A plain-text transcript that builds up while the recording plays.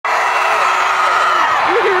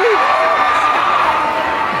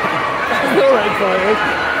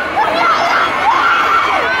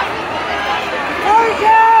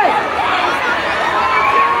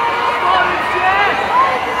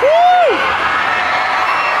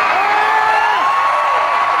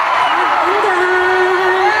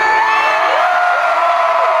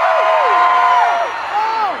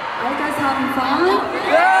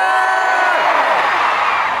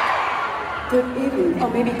Good evening, or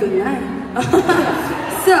maybe good night.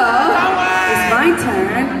 So, it's my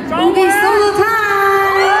turn. Okay, solo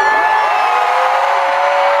time!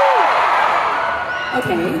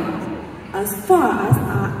 Okay, as far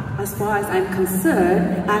as I'm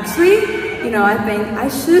concerned, actually, I think I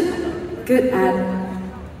should good at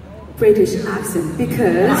British accent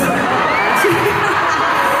because actually,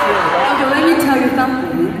 okay, let me tell you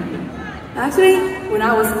something. Actually, when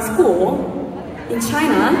I was in school in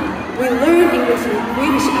China, we learned English in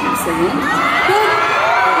British accent, but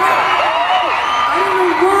I don't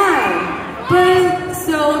know why. But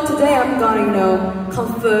so today I'm gonna,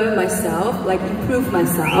 confirm myself, like improve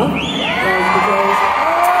myself, because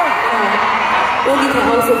Ogi can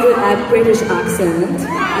also good at British accent.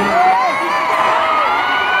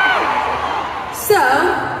 So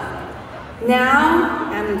now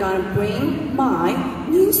I'm gonna bring my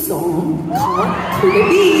new song called To The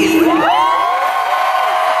Beat.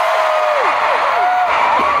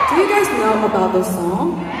 Do you guys know about this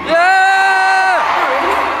song? Yeah!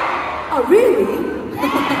 Oh, really?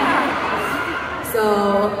 So,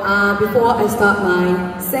 before I start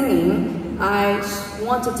my singing, I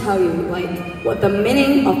want to tell you what the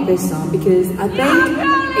meaning of this song, because I think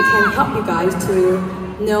it can help you guys to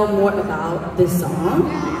know more about this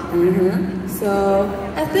song. So,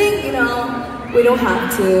 I think, we don't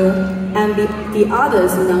have to envy the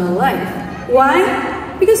others in our life. Why?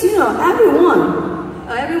 Because,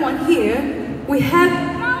 everyone here, we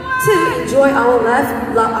have to enjoy our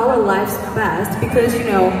lives best because we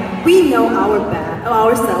know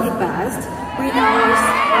ourselves best. We know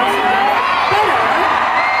ourselves better.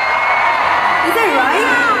 Is that right?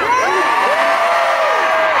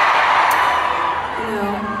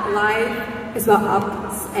 Life is about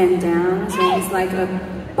ups and downs, and it's like a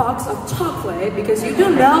box of chocolate because you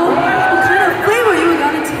don't know what kind of flavor you're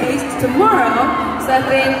gonna taste tomorrow. So I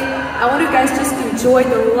think I want you guys just enjoy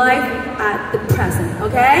the life at the present,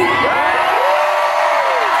 okay?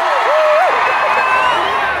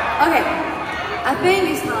 Okay, I think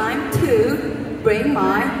it's time to bring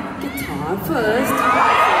my guitar first.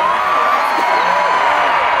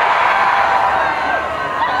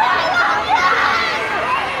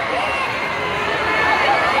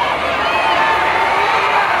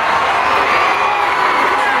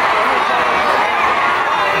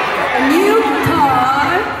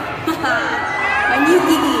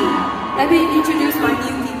 Let me introduce my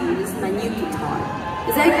new gidle. This is my new guitar.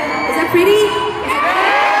 Is that pretty?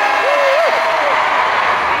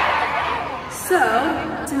 So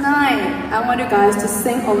tonight I want you guys to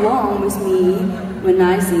sing along with me when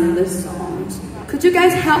I sing this song. Could you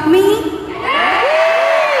guys help me?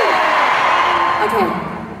 Okay,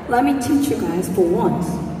 let me teach you guys for once.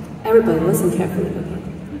 Everybody listen carefully, okay?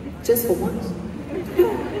 Just for once.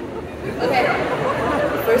 Okay.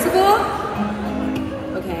 First of all,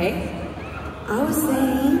 okay. I was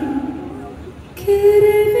saying, could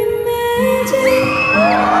it be magic?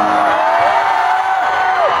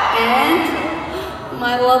 And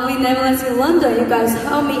my lovely Netherlands in London, you guys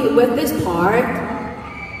help me with this part.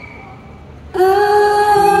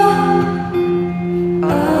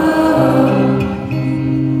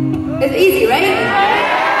 It's easy, right?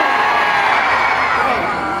 Okay,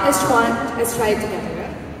 let's try it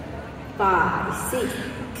together. 5, 6.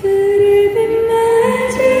 Could it be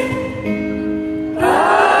magic?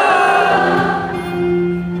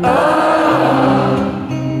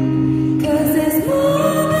 Cause there's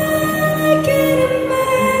more than I can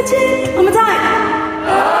imagine. One more time.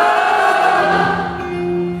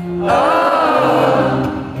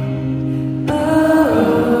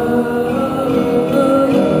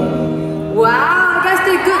 Wow, you guys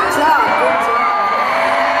did a good job.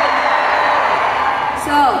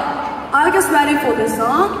 So, are you guys ready for this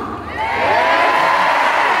song?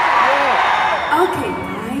 Okay,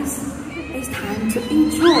 guys, it's time to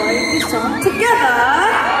enjoy this song together.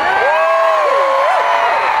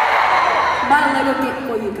 My little tip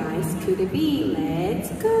for you guys, could it be? Let's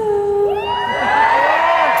go.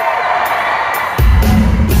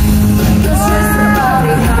 Let's just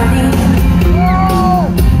party, honey.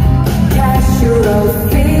 Casual,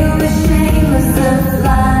 feel the shameless of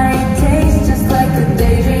light. Tastes just like a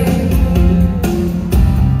daydream.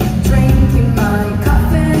 Drinking my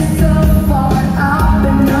coffee so far up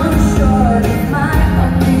and unsure if my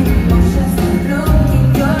only emotions blue.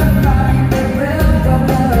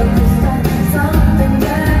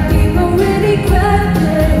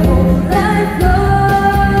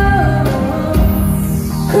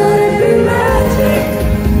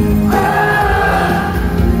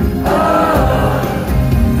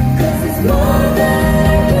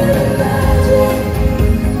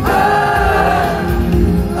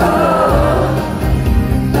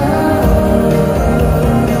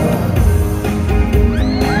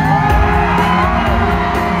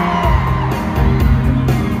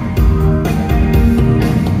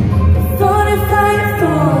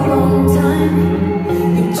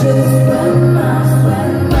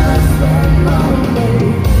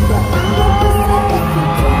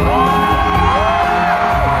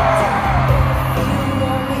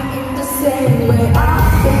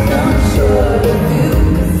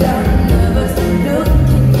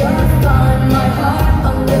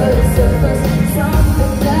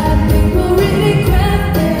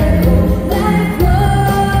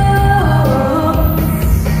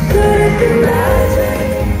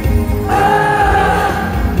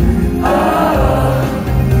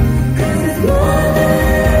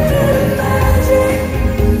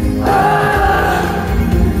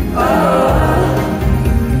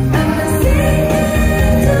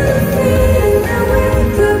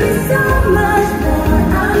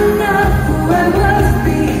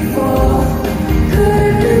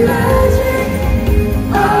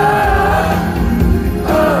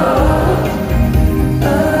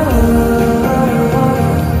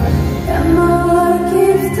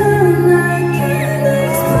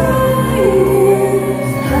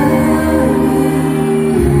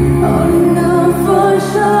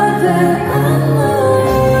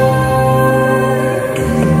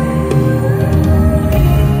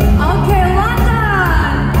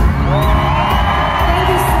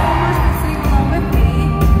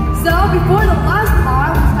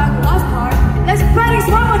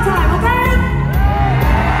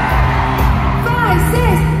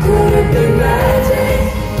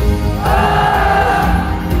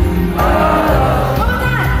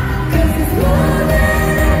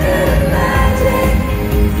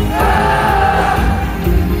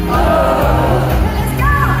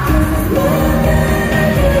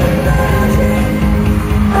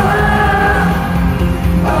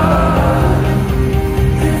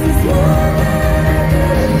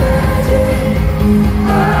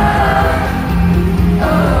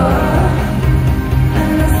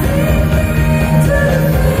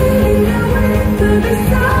 the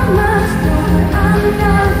side.